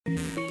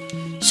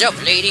What's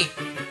up, lady?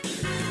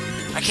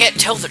 I can't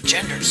tell their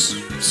genders.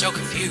 I'm so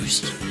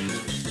confused.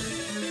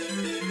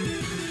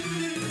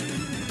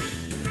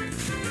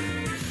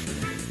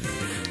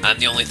 I'm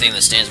the only thing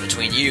that stands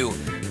between you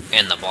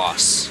and the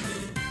boss.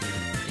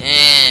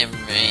 I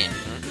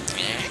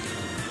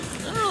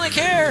don't really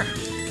care.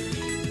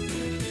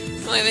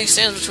 The only thing that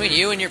stands between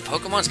you and your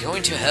Pokemon's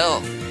going to hell.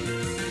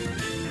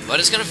 But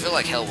it's gonna feel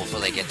like hell before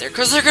they get there,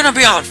 because they're gonna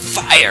be on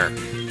fire!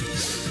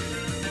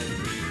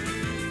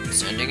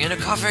 Sending in a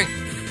coffee.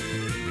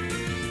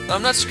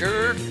 I'm not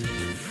scared.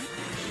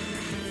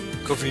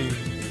 Coffee.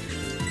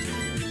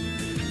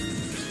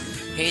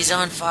 He's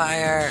on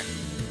fire.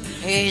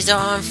 He's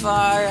on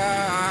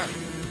fire.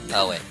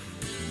 Oh, wait.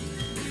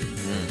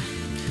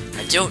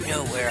 I don't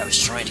know where I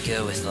was trying to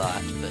go with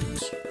that,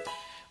 but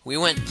we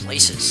went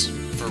places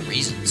for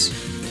reasons.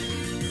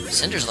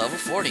 Cinder's level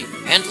 40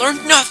 and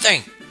learned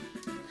nothing!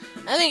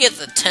 I think at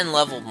the 10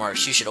 level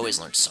marks, you should always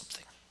learn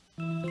something.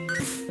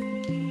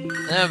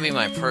 That would be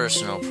my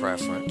personal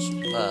preference,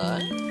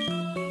 but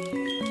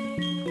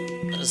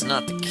that is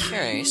not the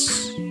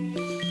case.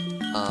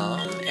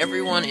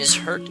 Everyone is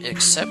hurt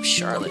except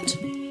Charlotte.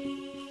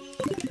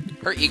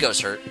 Her ego's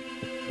hurt.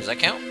 Does that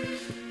count?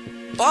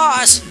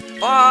 Boss!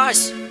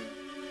 Boss!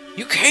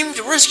 You came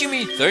to rescue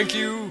me! Thank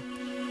you!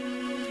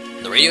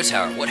 The radio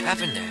tower, what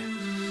happened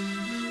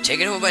there?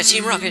 Taken over by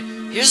Team Rocket.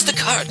 Here's the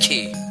card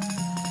key!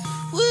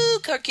 Woo!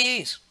 Card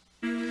keys!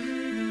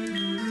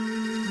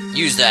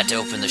 Use that to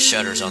open the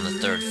shutters on the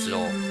 3rd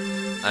floor.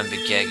 I'm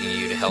begging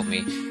you to help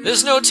me.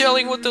 There's no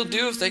telling what they'll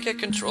do if they get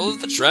control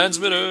of the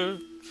transmitter.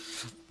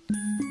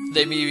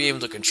 They may be able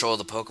to control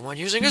the Pokemon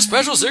using a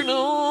special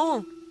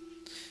signal.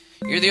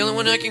 You're the only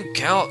one I can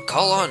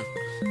call on.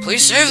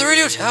 Please save the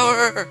radio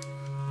tower.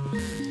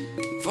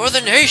 For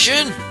the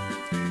nation.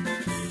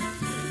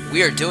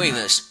 We are doing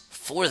this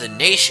for the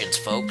nations,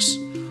 folks.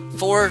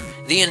 For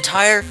the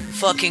entire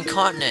fucking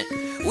continent.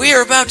 We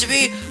are about to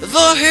be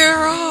the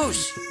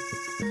heroes.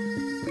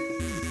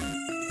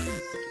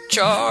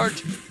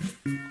 Charge!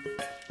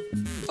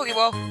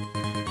 Pokeball!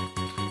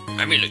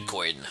 Amulet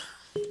coin.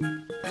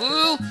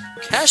 Woo!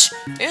 Cash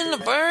in the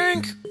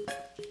bank!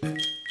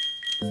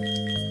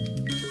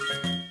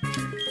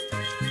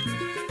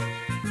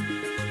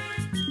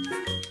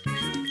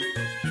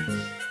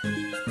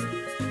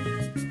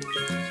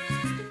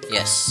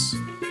 Yes.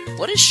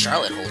 What is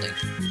Charlotte holding?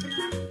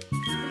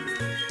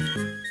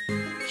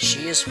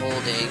 She is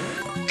holding...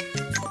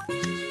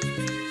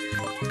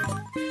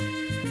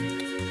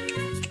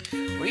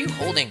 What are you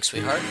holding,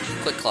 sweetheart?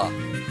 Quick Claw.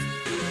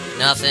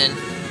 Nothing.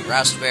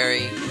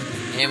 Raspberry.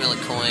 Amulet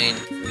coin.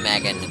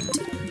 Magnet.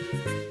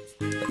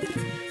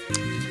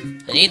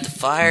 I need the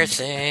fire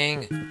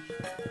thing.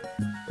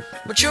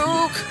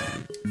 Machoke!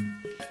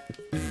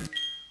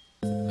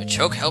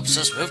 Machoke helps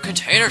us move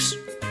containers.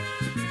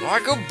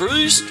 Like a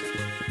beast!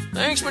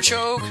 Thanks,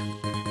 Machoke!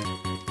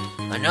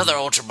 Another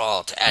Ultra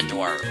Ball to add to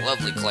our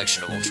lovely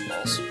collection of Ultra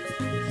Balls.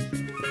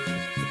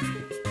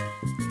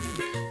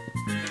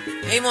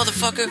 Hey,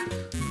 motherfucker!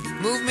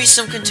 Move me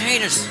some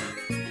containers!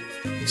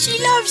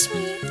 She loves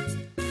me!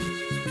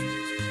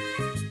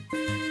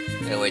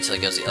 Gotta wait till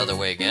it goes the other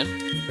way again.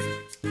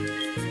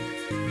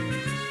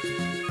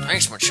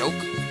 Thanks, Machoke.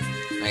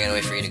 I gotta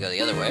wait for you to go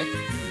the other way.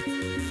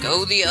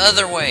 Go the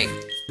other way!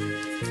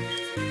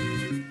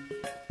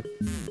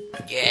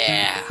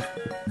 Yeah!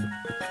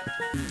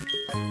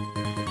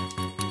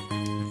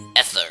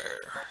 Ether!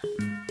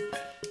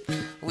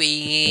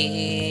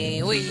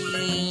 Wee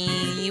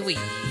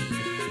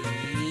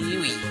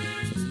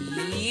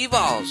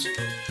balls!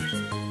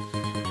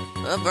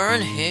 A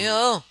burn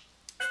hill!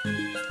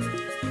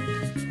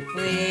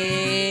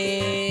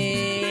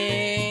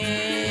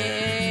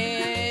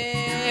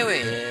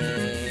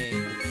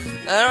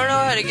 I don't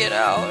know how to get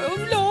out.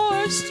 I'm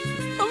lost.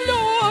 I'm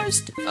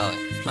lost. Oh,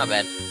 my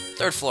bad.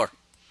 3rd floor.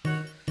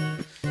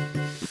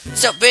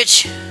 What's up,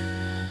 bitch?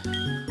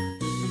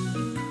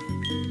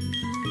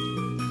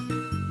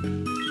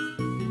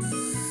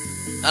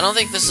 I don't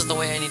think this is the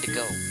way I need to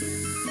go.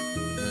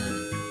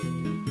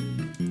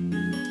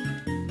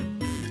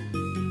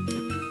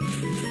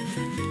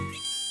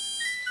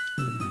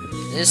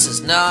 This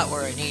is not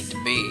where I need to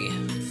be.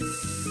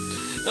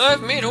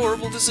 I've made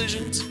horrible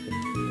decisions.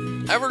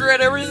 I regret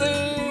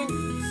everything!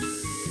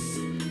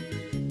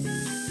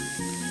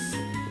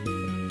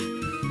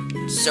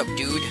 What's up,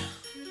 dude?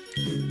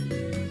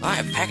 I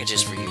have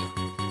packages for you.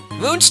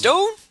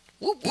 Moonstone?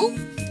 Whoop whoop!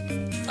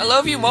 I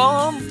love you,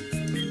 Mom!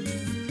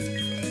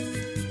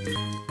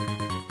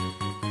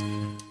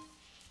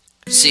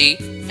 See?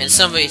 And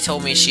somebody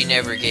told me she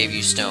never gave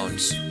you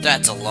stones.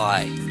 That's a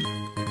lie.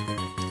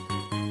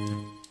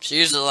 She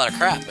used a lot of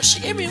crap, but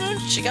she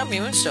got me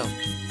Moonstone.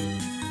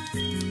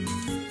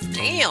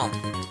 Damn!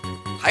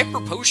 Hyper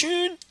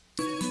Potion?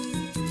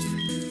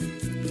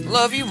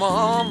 Love you,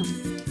 Mom!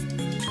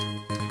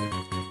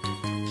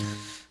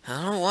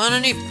 I don't want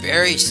any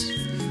berries.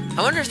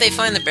 I wonder if they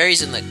find the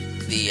berries in the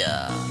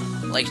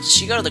like, does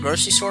she go to the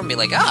grocery store and be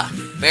like, ah,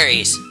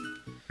 berries.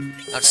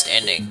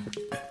 Outstanding.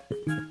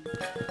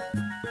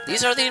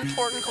 These are the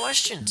important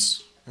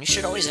questions. You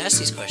should always ask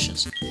these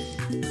questions.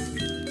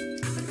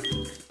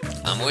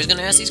 I'm always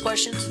gonna ask these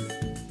questions?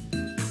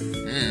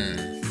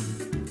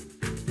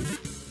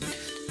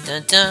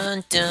 Dun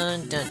dun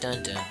dun dun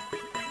dun dun.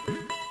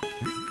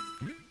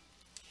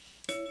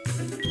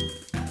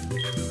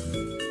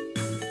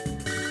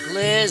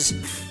 Liz!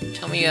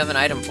 Tell me you have an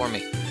item for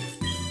me.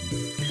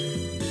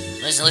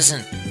 Listen,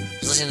 listen. I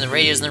was listening to the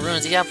radios in the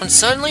ruins of the app when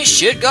suddenly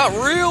shit got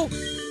real!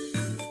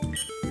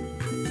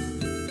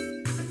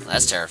 Well,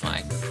 that's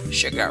terrifying.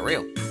 Shit got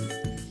real.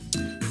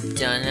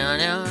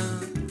 Dun-dun-dun.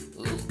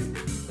 Ooh,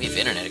 we have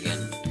internet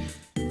again.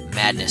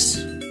 Madness.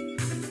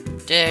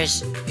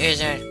 This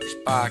isn't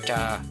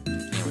Sparta.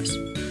 Anyways.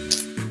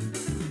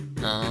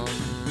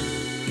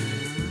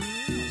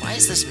 Why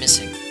is this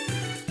missing?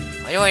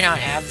 Why do I not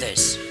have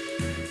this?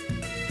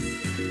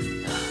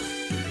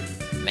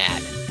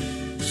 Mad.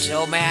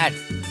 So mad.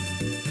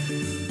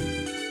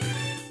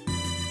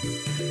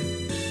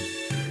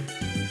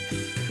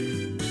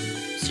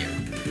 Zero.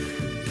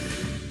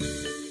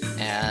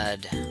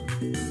 Add.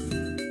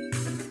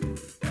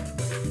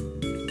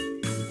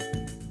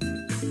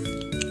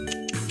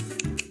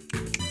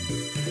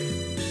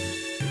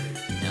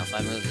 Now if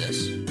I move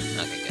this.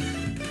 Okay, good.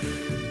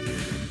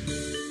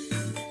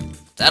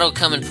 That'll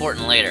come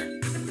important later.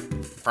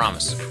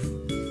 Promise.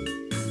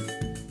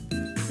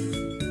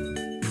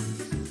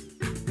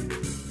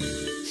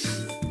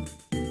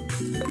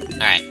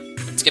 Alright,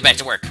 let's get back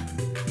to work.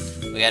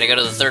 We gotta go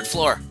to the 3rd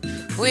floor.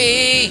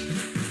 Whee!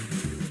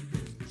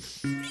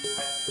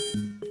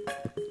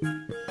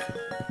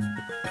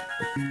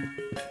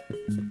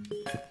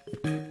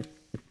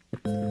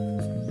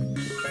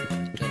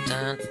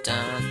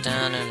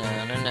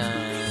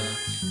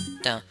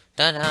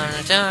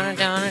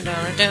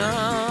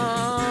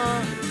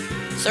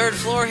 Third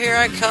floor, here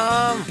I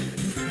come.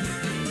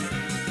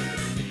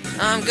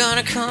 I'm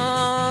gonna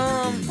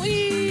come.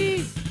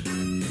 Whee!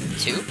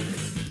 2,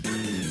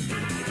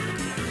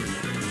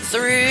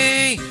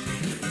 3.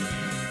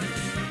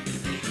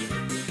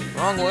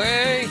 Wrong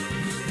way.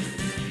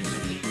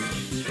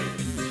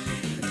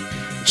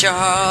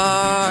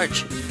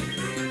 Charge!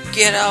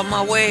 Get out of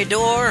my way,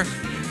 door.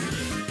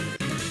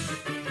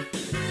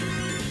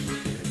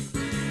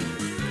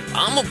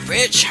 I'm a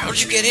bitch. How'd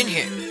you get in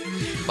here?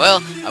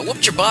 Well, I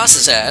whooped your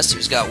boss's ass,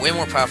 who's got way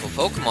more powerful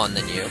Pokemon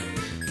than you.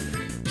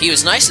 He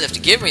was nice enough to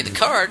give me the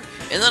card,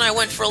 and then I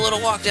went for a little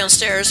walk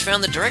downstairs,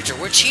 found the director,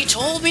 which he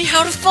told me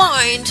how to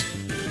find,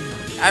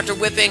 after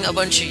whipping a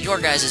bunch of your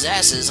guys'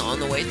 asses on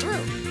the way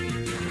through.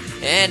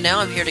 And now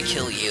I'm here to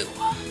kill you.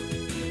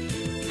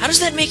 How does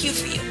that make you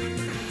feel?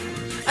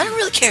 I don't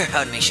really care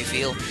how it makes you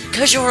feel,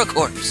 because you're a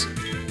corpse.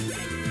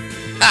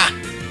 Ah!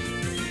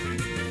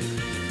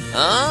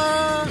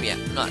 Yeah,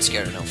 I'm not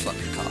scared of no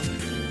fucking coffin.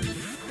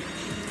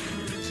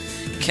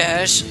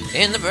 Cash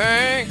in the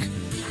bank!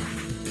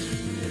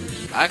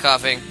 Bye,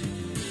 coughing.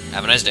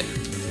 Have a nice day.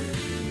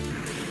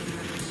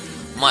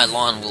 My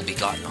lawn will be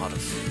gotten off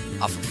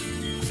of.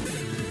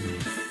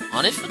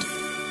 On it?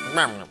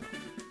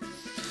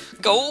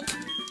 Gulp!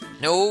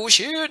 No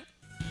shit!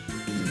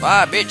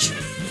 Bye, bitch!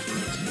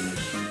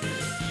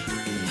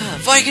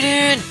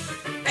 Vicodin!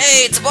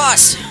 Hey, it's the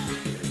boss!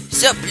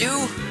 What's up,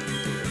 Blue?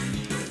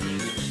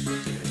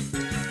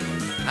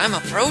 I'm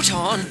a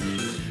proton.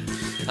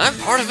 I'm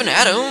part of an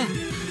atom.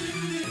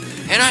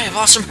 And I have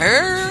awesome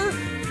hair.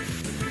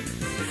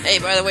 Hey,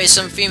 by the way,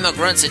 some female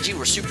grunt said you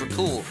were super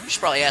cool. You should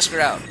probably ask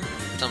her out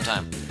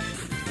sometime.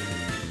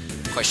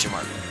 Question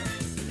mark.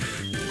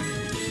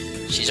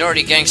 She's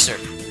already gangster.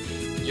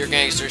 You're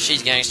gangster,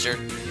 she's gangster.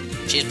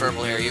 She's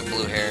purple hair, you have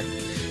blue hair.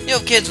 You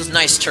have kids with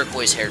nice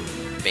turquoise haired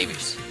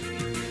babies.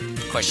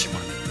 Question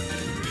mark.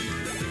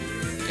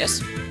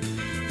 Yes?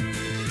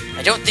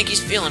 I don't think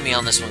he's feeling me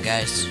on this one,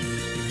 guys.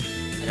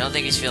 I don't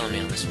think he's feeling me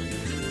on this one.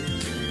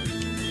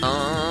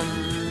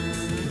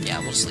 Yeah,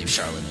 we'll just leave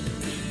Charlotte.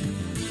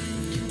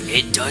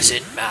 It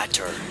doesn't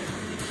matter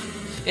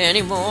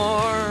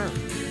anymore.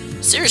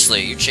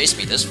 Seriously, you chased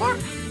me this far?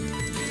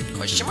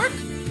 Question mark?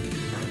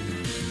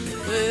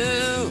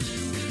 Woo!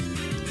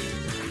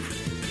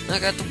 I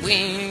got the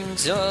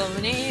wings of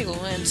an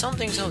eagle and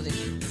something.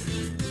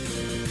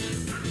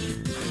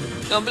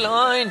 I'm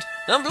blind!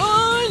 I'm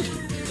blind!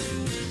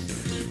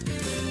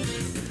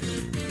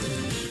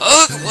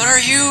 Ugh, what are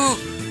you?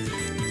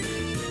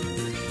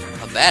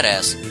 A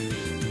badass.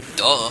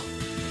 Duh.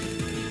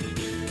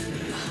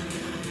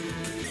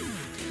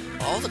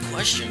 All the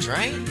questions,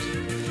 right?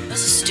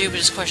 That's the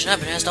stupidest question I've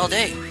been asked all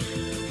day.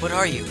 What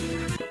are you?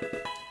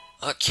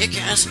 A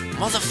kick-ass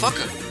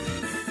motherfucker.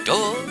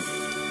 Duh.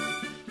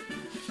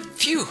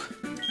 Phew.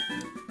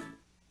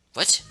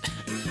 What?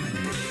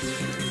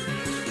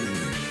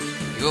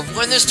 You have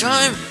won this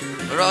time,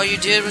 but all you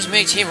did was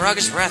make Team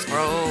Rocket's wrath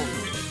grow.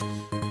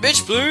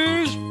 Bitch,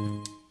 please!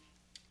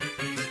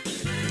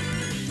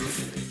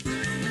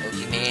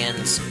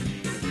 Pokemans.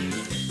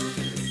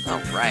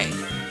 Alright.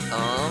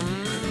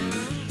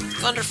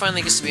 Thunder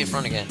finally gets to be in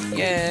front again.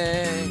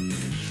 Yay!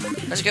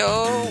 Let's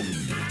go!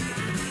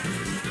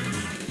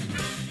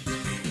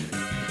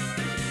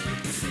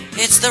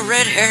 It's the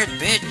red-haired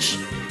bitch!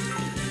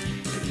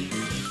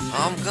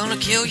 I'm gonna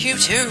kill you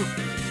too.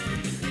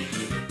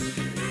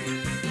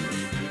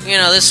 You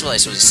know, this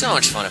place was so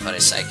much fun if I had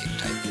a psychic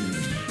type.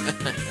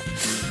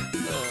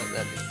 Oh,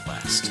 that'd be a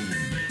blast.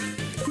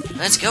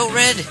 Let's go,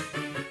 Red!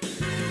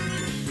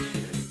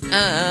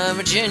 I'm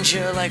a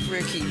ginger like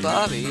Ricky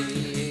Bobby.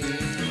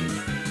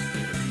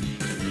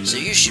 So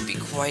you should be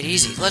quite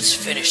easy. Let's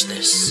finish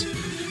this.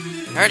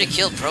 I already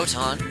killed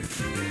Proton.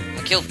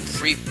 I killed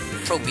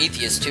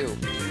Prometheus too.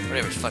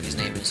 Whatever the fuck his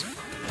name is.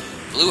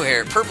 Blue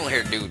hair, purple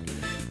hair dude.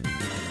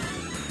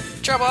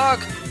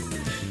 Chubbuck!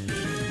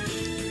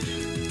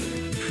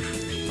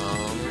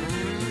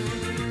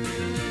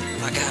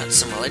 I got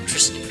some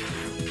electricity.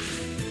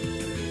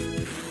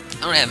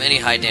 I don't have any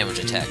high damage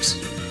attacks.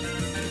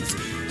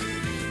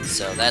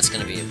 So that's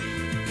gonna be a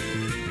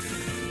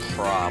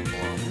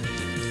problem.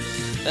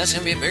 That's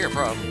gonna be a bigger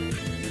problem.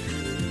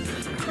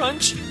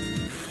 Crunch!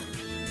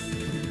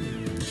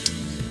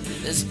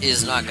 This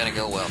is not gonna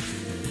go well.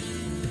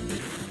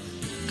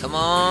 Come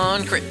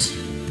on, crit!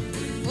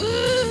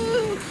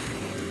 Woo!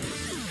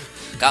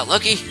 Got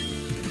lucky!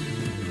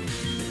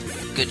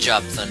 Good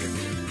job, Thunder.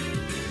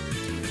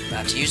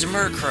 About to use a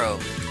Murkrow.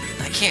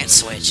 I can't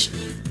switch.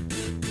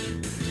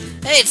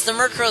 Hey, it's the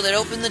Murkrow that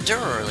opened the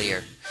door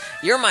earlier.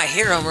 You're my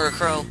hero,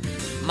 Murkrow.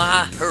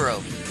 My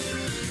hero.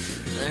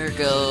 There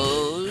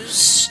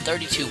goes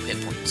 32 hit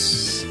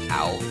points.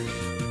 Ow.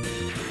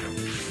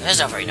 That's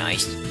not very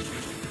nice.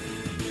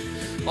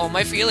 Oh,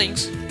 my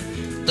feelings.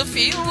 The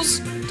feels,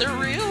 they're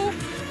real.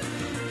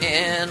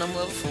 And I'm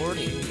level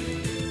 40.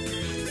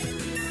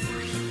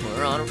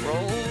 We're on a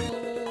roll.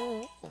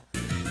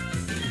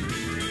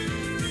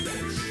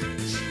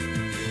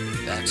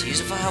 About to use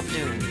a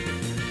Vileplume.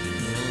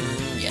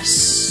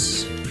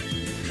 Yes.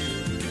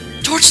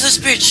 Torch this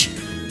bitch!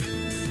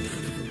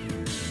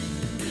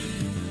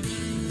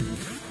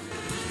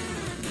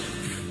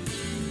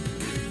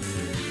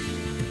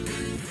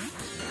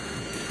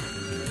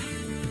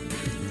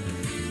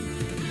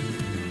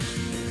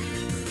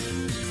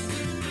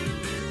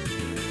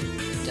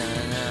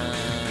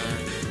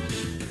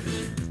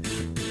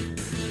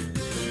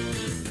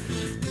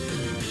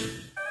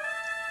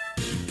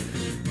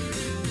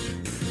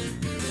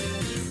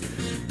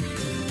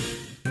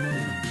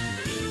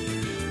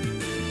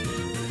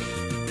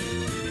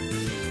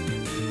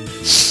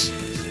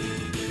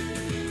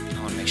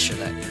 Make sure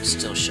that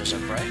still shows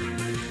up right.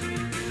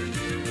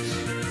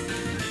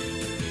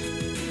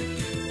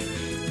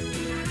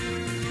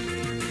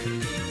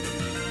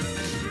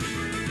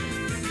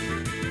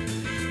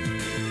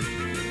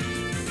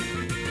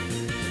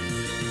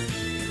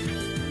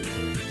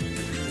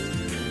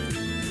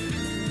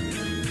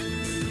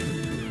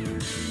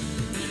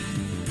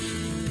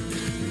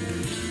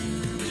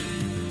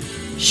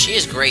 She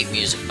is great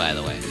music, by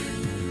the way.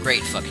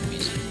 Great fucking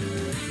music.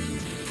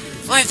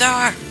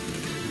 Flamethrower!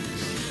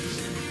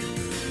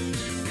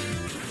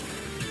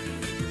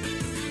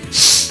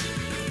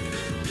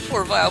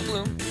 Poor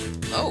Vileplume.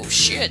 Oh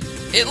shit,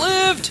 it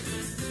lived!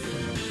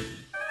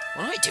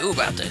 What do I do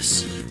about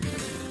this?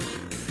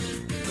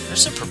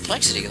 There's some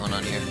perplexity going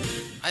on here.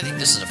 I think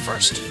this is a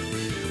first.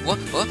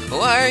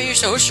 Why are you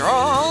so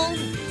strong?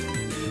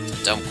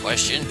 It's a dumb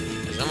question,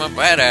 because I'm a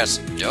badass.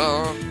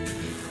 Duh.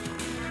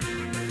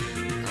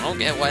 I don't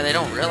get why they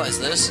don't realize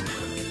this.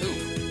 Ooh.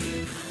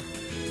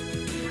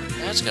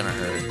 That's gonna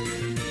hurt.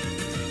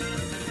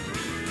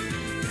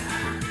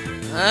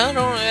 I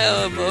don't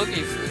have a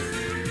Pokefruit.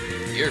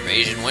 Your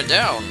evasion went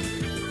down.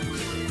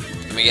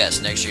 Let me guess,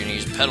 next you're gonna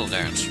use Petal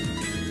Dance.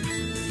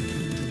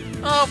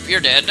 Oh,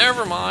 you're dead,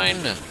 never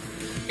mind.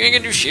 You ain't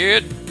gonna do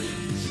shit.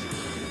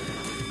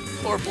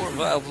 Poor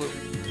Vileplume.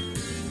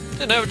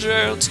 Didn't have a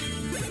chance.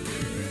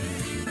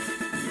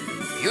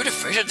 You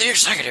defeated the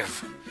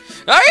executive.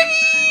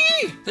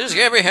 Aye! This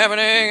can't be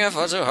happening. I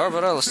fought so hard,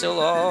 but I still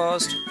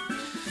lost.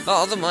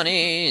 All the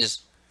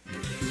monies.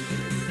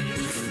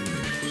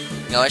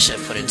 No, I should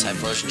have put in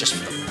Typhlosion just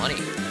for the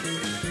money.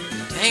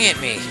 Dang it,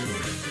 me.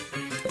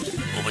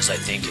 What was I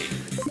thinking?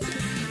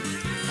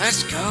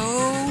 Let's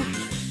go.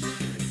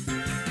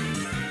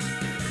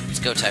 Let's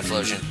go,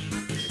 Typhlosion.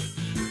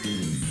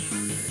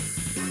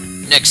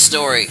 Next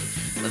story.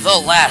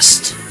 The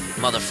last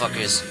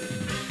motherfucker's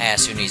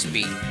ass who needs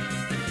beat.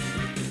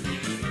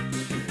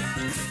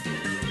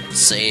 Let's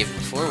save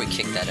before we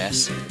kick that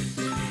ass.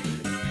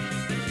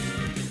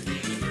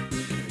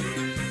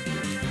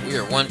 We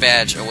are one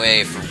badge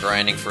away from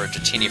grinding for a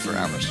Dratini for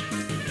hours.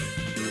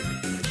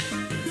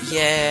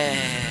 Yay!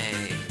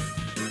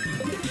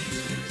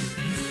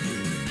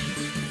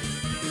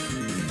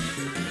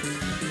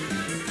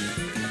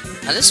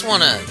 I just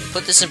want to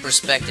put this in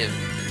perspective,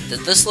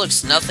 that this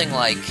looks nothing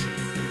like...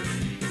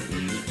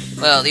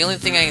 Well, the only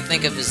thing I can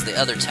think of is the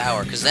other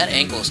tower, because that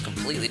angle is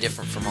completely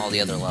different from all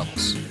the other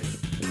levels.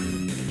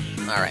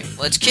 Alright,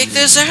 let's kick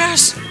this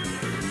ass!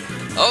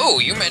 Oh,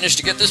 you managed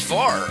to get this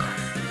far!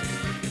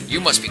 You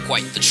must be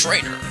quite the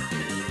trainer.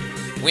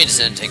 We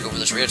intend to take over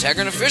this reattacker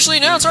and officially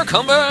announce our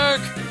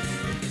comeback!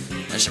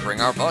 That should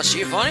bring our boss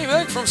Giovanni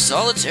back from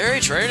solitary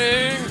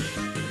training.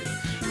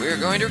 We are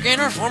going to regain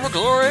our former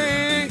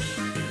glory.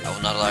 I I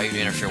will not allow you to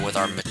interfere with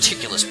our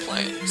meticulous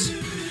plans.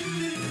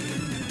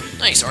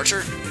 Nice,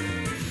 Archer.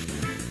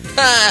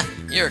 Ha!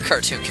 You're a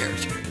cartoon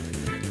character.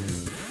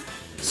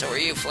 So are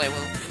you,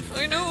 Flamo.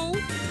 I know.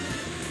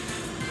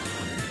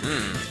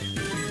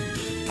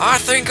 I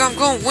think I'm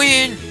gonna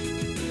win.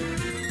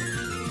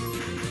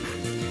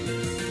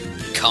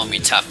 Call me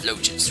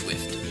Typhlosion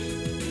Swift.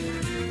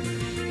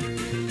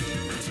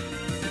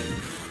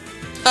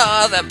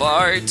 Ah, that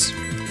bites.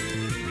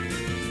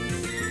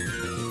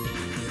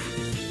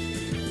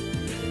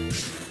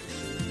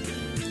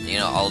 You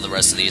know, all the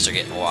rest of these are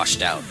getting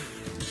washed out.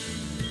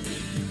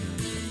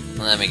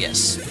 Let me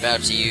guess.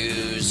 About to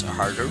use a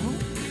harder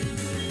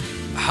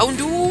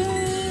Houndoom.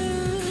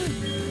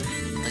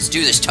 Let's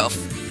do this, Tough.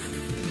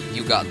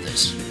 You got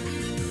this.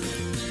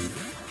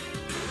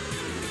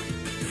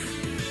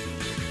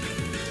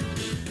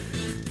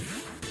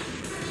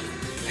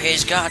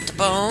 He's got the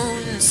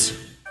bones.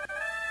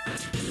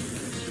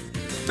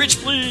 Preach,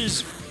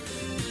 please.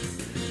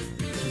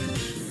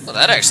 Well,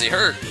 that actually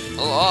hurt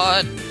a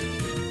lot.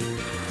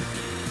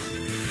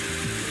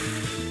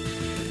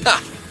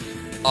 Ha!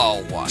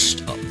 All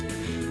washed up.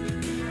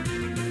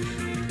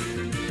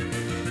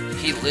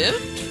 He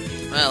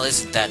lived? Well,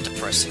 isn't that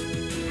depressing?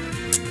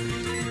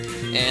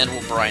 And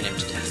we'll brine him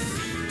to death.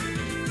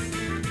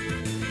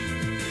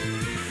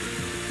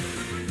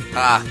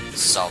 Ah,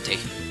 salty.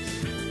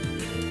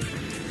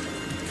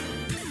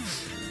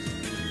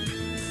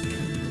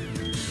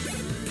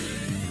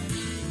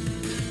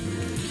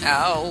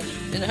 Ow,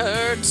 it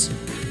hurts.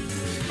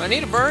 I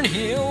need a burn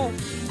heal.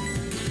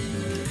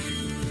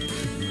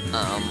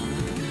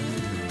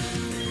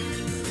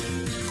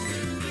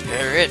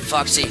 You're it,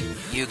 Foxy.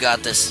 You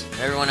got this.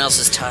 Everyone else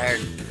is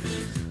tired.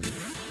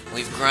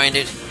 We've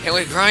grinded,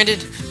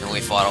 and we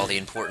fought all the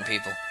important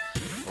people.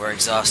 We're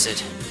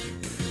exhausted.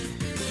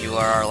 You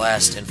are our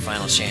last and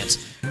final chance.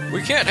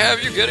 We can't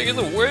have you getting in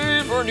the way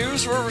of our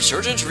news or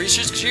resurgence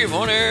reaches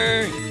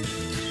Giovanni.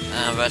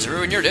 I'm about to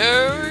ruin your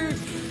day.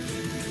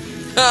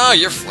 Ah,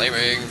 you're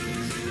flaming.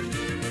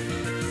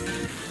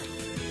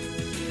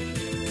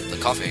 The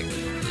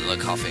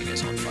coughing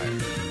is on fire.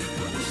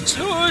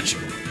 Sludge!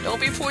 Don't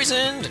be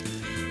poisoned!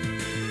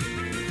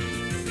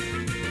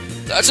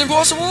 That's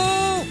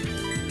impossible!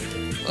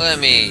 Let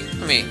me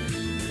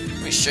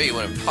show you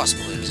what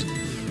impossible is.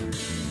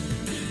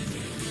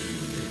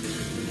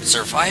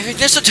 Surviving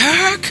this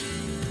attack!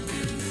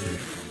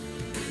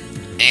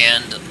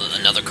 And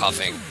another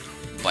coughing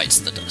bites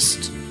the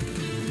dust.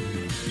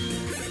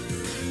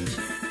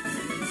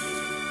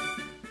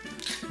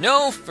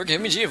 No,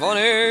 forgive me,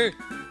 Giovanni.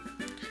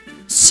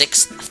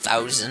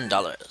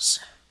 $6,000.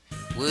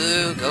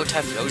 Woo, go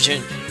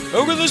Typhlosion.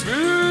 How can this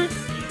be?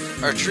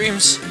 Our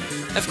dreams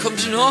have come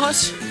to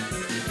naught.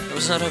 I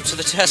was not up to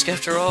the task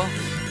after all,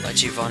 like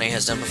Giovanni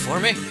has done before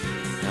me.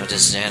 Now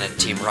does Zan and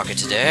Team Rocket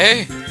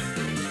today?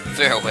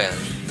 Farewell.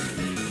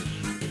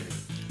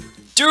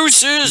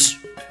 Deuces!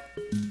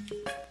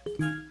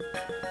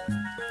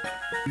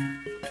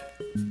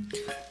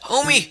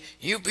 Homie,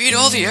 you beat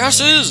all the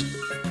asses!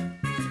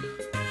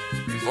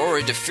 You've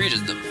already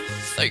defeated them.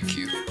 Thank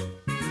you.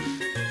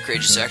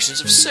 Courageous actions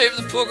have saved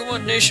the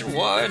Pokemon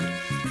nationwide.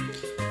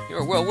 You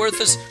are well worth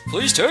this.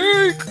 Please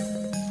take!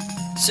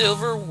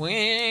 Silver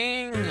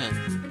Wing.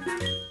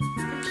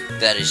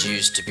 That is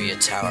used to be a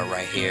tower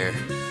right here.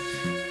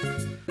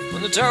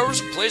 When the tower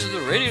was replaced with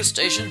the radio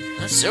station,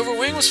 that Silver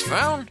Wing was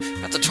found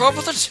at the top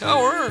of the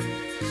tower.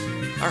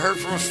 I heard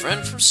from a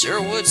friend from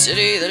Silverwood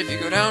City that if you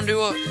go down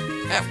to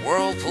at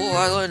Whirlpool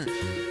Island,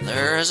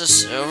 there is a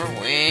Silver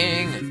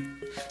Wing.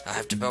 I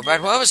have to go back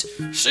to my office.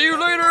 See you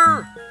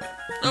later!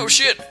 Oh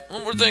shit,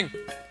 one more thing.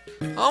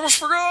 I almost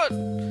forgot.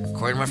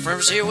 According to my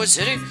friend from Silverwood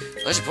City,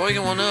 Legend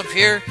Pokemon will up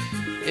here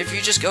if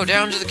you just go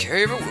down to the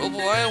carrier of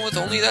Whirlpool Island with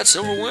only that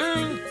Silver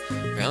Wing.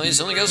 Apparently it's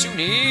something else you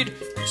need.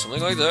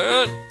 Something like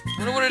that. I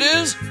wonder what it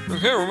is. I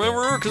can't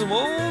remember because I'm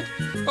old.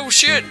 Oh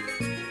shit.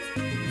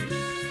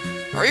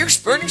 Are you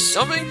expecting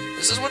something?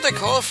 This is what they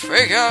call a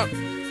fake out.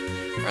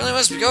 I really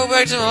must go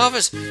back to the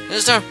office.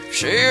 This time,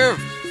 share.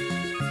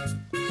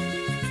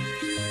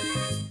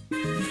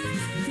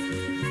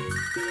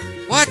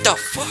 What the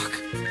fuck?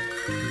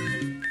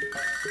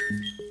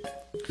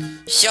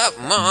 Shut up,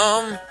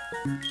 Mom.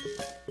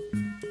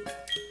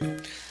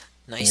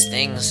 Nice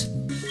things.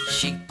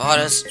 She bought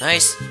us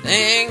nice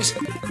things.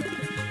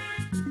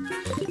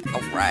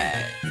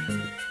 Alright.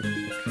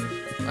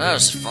 Well, that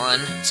was fun.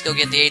 Let's go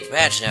get the 8th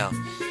badge now.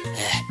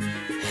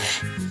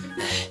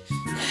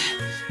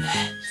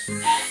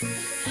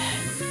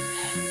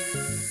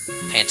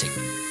 Panting.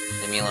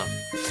 Leave me alone.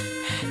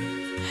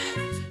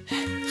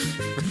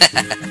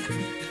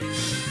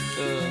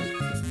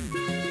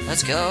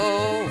 Let's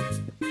go.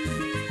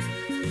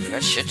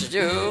 Got shit to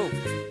do.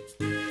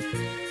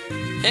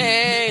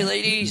 Hey,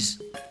 ladies.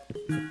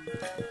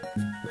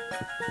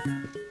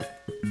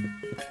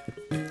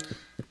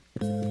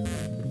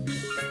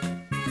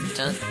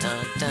 Dun,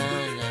 dun,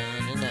 dun,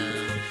 dun,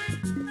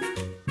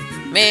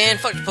 dun. Man,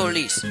 fuck the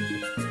police.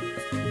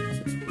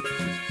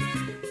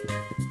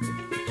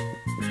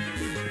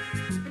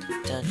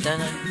 Dun,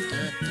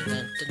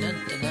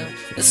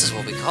 This is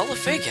what we call a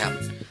fake out.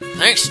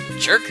 Thanks,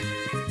 jerk.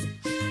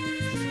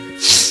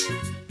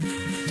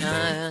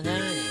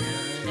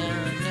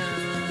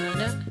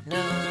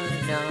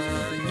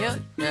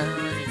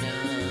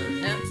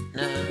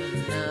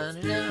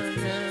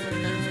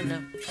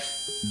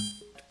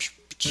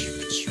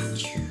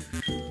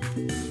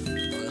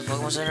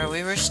 Pokemon Center,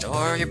 we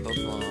restore your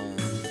Pokemon.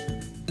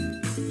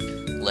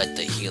 Let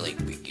the healing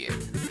begin.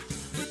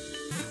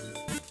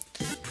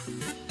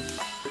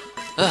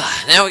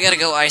 Now we gotta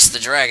go ice the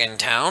Dragon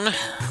Town.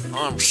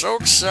 I'm so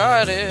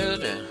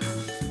excited.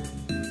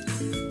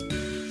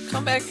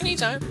 Come back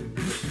anytime.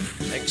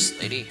 Thanks,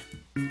 lady.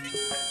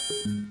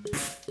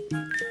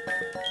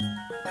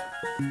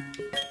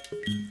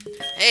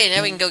 Hey,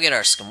 now we can go get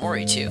our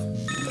Skamori too.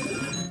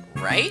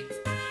 Right?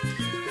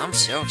 I'm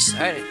so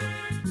excited.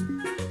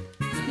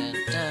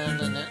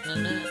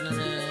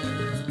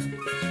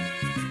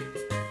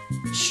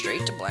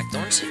 Straight to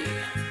Blackthorn City.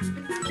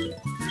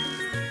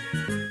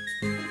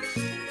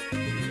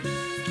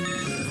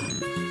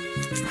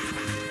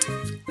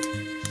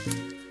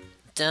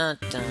 Dun,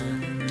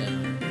 dun,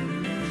 dun.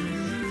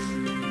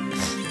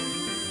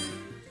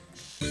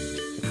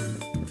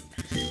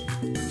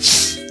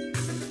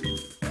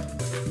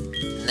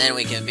 And then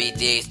we can beat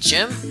the 8th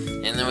gym,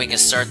 and then we can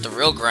start the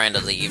real grind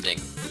of the evening.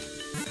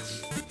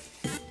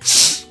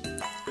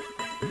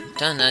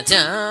 Dun dun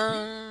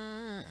dun.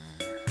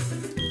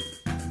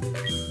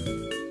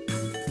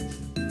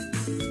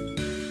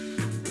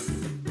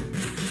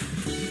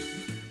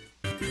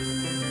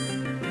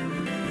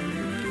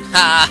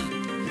 Ha!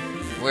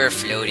 We're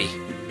floaty.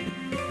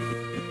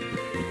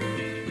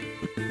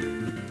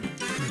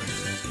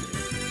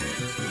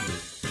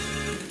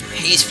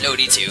 He's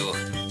floaty too.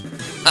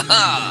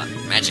 Haha!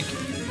 Magic.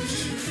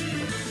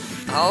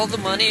 All the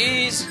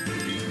monies.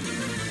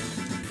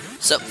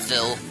 Sup,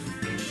 Phil?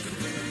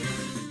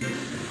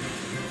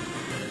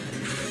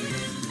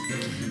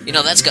 You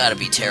know, that's gotta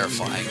be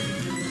terrifying.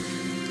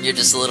 You're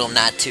just a little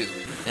Natu,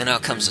 and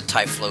out comes a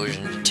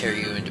Typhlosion to tear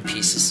you into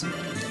pieces.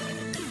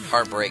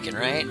 Heartbreaking,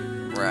 right?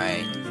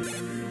 Right.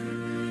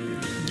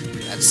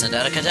 Gotta send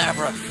out a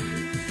Kadabra.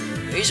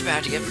 He's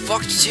about to get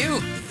fucked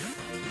too.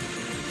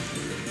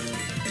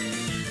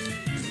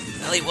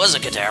 Well, he was a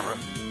Kadabra.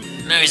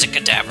 Now he's a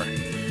Kadabra.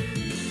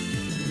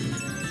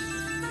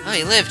 Oh,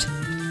 he lived.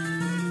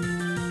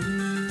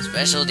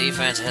 Special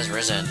defense has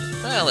risen.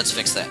 Well, let's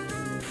fix that.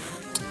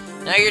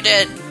 Now you're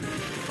dead.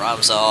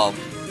 Problem solved.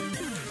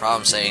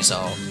 Problem saying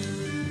solved.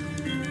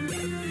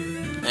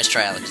 Nice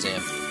try,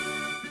 Alakazam.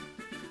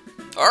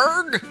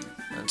 Arg!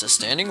 That's a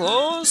standing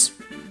loss.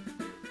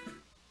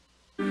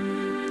 I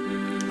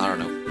don't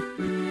know.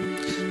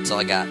 That's all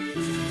I got.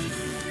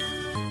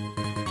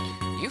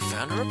 You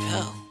found a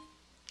repel.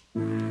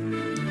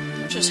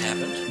 What just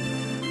happened?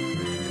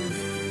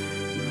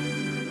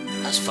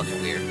 That's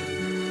fucking weird.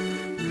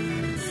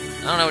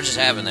 I don't know what just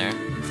happened there.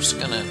 I'm just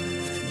gonna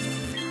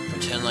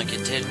pretend like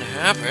it didn't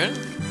happen.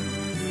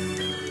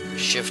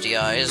 Shifty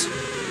eyes.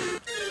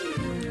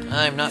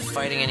 I'm not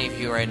fighting any of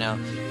you right now.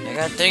 I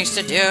got things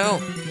to do.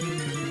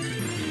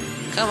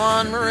 Come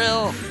on,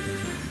 Marill.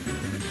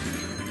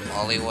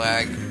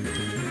 Ollywag.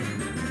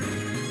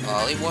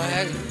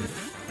 Ollywag.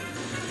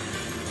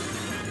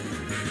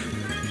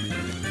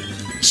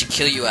 I should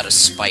kill you out of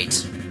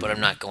spite, but I'm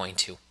not going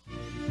to.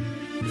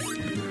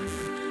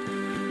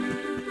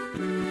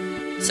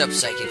 Sup,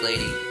 psychic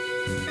lady?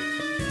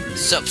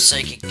 Sup,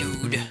 psychic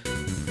dude?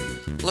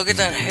 Look at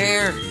that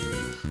hair!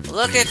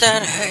 Look at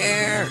that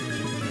hair!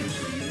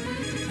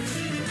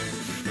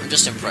 I'm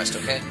just impressed,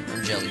 okay?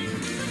 I'm jelly.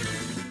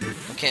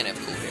 I can't have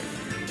cool hair.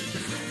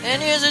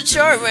 And here's a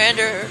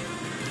Charmander!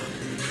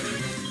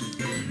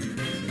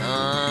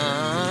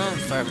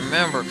 If I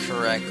remember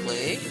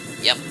correctly...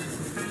 Yep.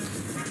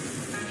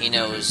 He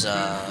knows,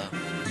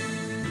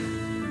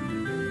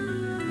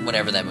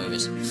 whatever that move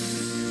is.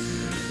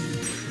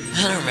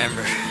 I don't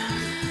remember.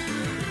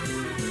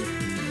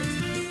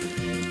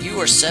 You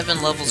are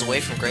 7 levels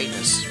away from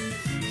greatness.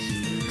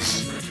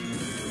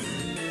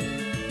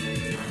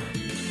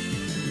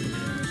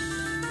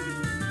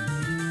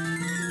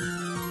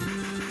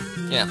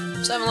 Yeah,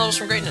 7 levels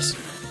from greatness.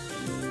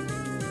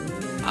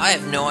 I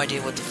have no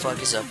idea what the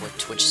fuck is up with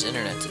Twitch's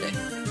internet today.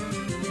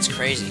 It's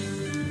crazy.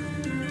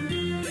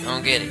 I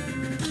don't get it.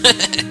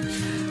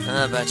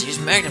 I'm about to use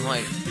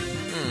Magnemite.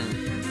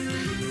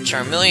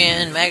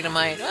 Charmeleon,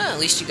 Magnemite. Well, at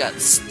least you got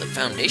the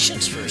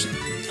foundations for a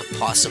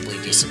possibly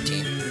decent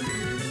team.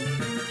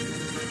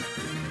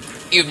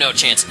 You have no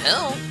chance in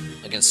hell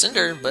against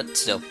Cinder, but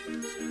still.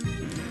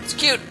 It's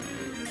cute.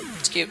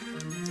 It's cute.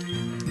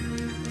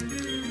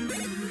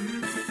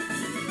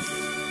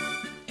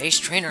 Ace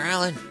Trainer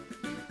Allen.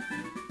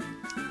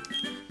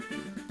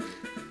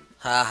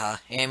 Haha,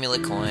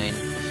 amulet coin.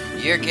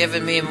 You're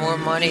giving me more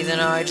money than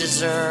I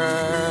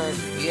deserve.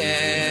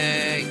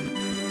 Yay!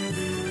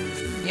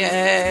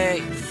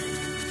 Yay!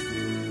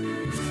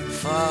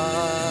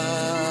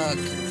 Fuck!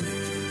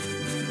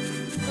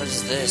 What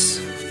is this?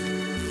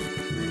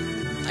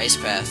 Ice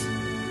Path.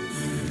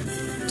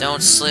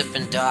 Don't slip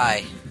and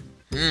die.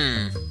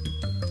 There's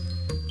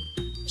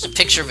a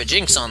picture of a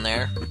Jinx on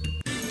there.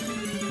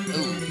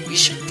 Ooh, we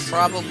should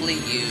probably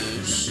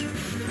use...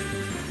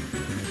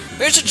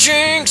 There's a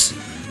Jinx!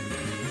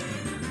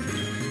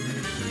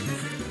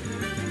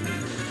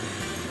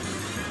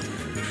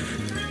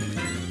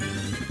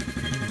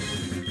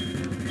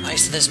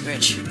 Ice this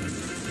bitch.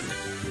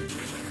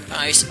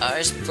 Ice,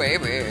 ice,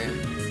 baby.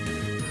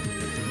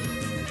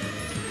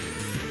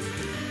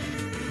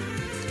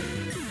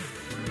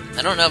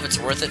 I don't know if it's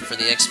worth it for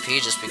the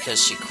XP just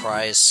because she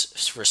cries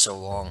for so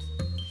long.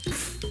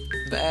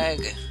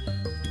 Bag.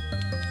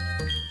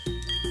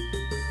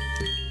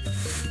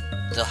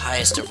 The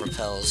highest of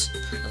repels.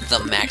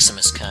 The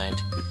Maximus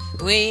kind.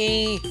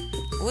 Wee!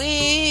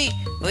 Wee!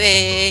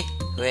 Wee!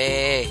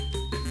 Wee!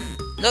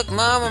 Look,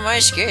 Mom, am I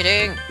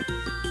skating?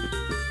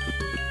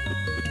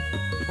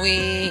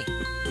 Wee!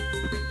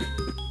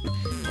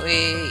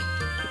 Wee!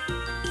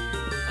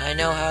 I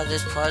know how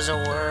this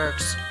puzzle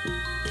works.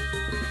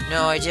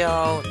 No, I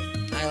don't.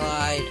 I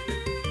lied.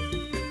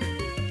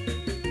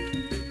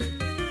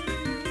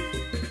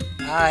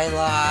 I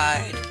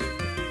lied.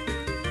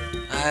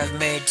 I've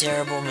made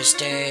terrible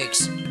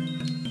mistakes.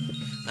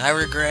 I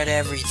regret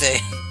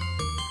everything.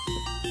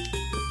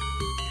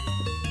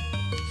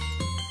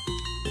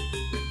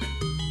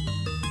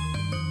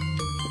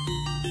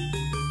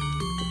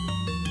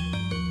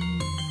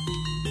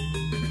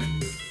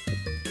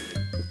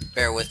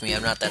 Bear with me,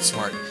 I'm not that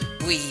smart.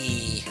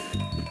 Whee!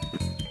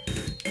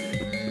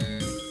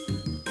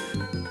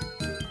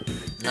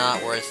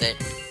 Not worth it.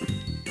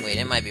 Wait,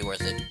 it might be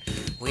worth it.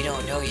 We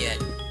don't know yet.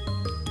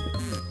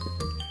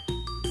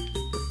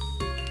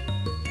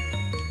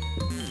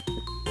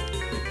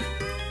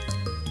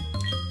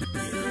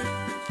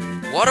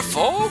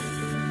 Waterfall?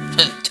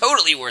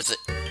 Totally worth it.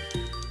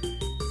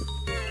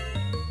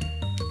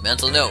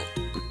 Mental note.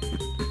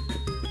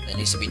 That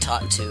needs to be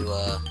taught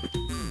to,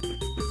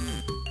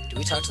 Do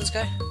we talk to this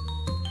guy?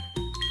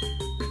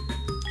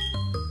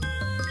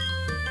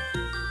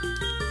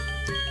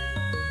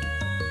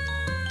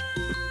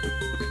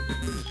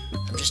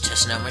 I'm just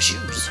testing out my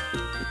shoes.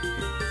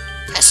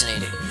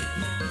 Fascinating.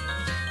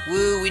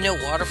 Woo, we know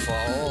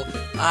waterfall.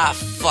 Ah,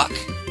 fuck.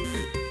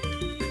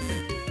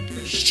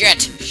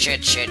 Shit!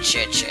 Shit, shit,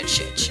 shit, shit,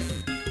 shit, shit.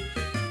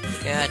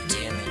 God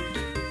damn it.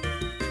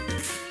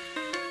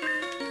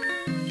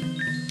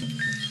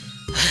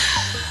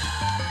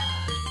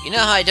 You know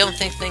how I don't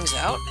think things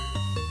out?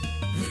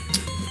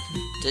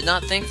 Did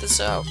not think this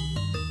out.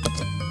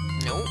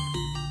 Nope.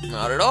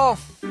 Not at all.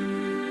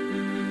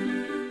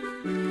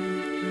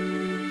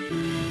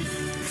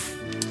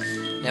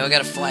 Now we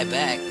gotta fly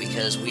back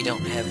because we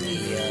don't have the,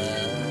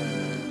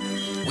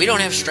 we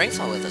don't have strength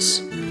all with us.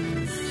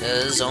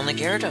 Because only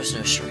Gyarados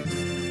knows strength.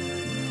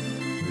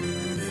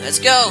 Let's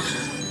go!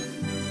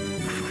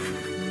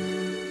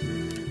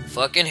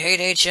 Fucking hate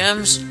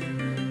HMs.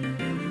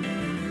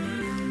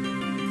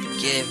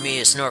 Give me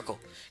a snorkel.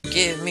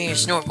 Give me a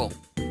snorkel.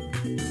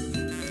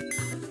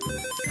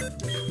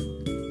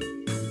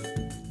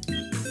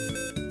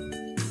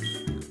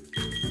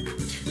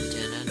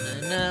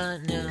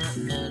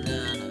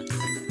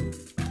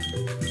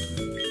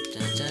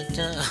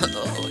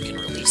 Oh, I can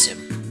release him.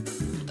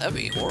 That'd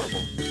be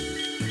horrible.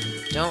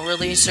 Don't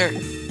release her.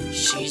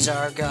 She's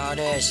our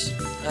goddess.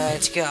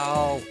 Let's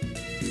go.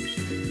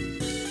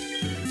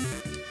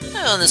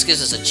 Well, and this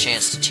gives us a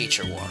chance to teach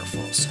her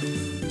waterfall, so...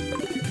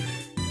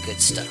 Good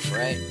stuff,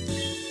 right?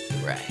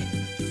 Right.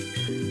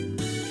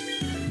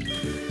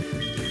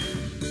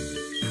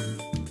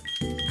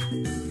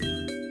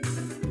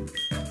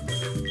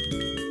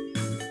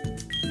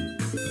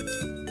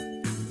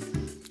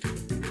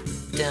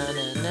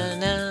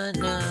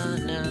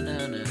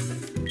 Da-na-na-na-na-na-na-na.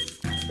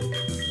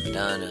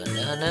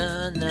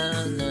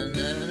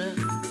 Da-na-na-na-na-na-na-na.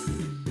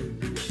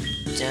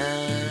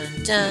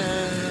 Dun,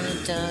 dun,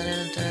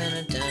 dun,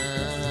 dun,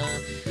 dun.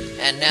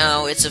 And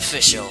now it's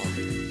official.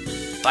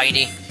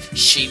 Bitey,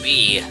 she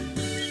be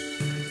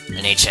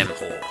an HM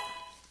whore.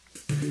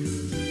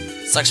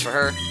 Sucks for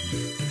her,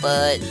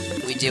 but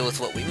we deal with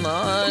what we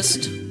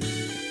must.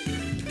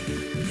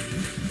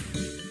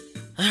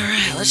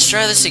 Alright, let's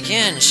try this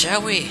again,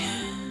 shall we?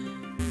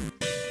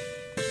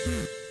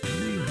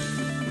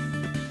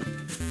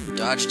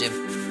 Dodged him.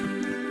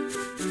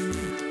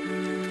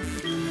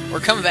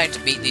 We're coming back to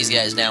beat these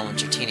guys down with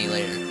Dratini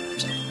later.